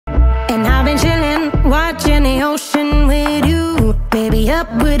watching the ocean with you. Baby,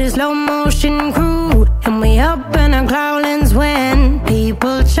 up with a slow motion crew. And we up in our growlings when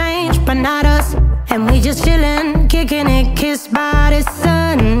people change, but not us. And we just chillin', kicking it, kissed by the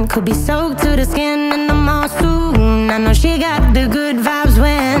sun. Could be soaked to the skin in the monsoon. I know she got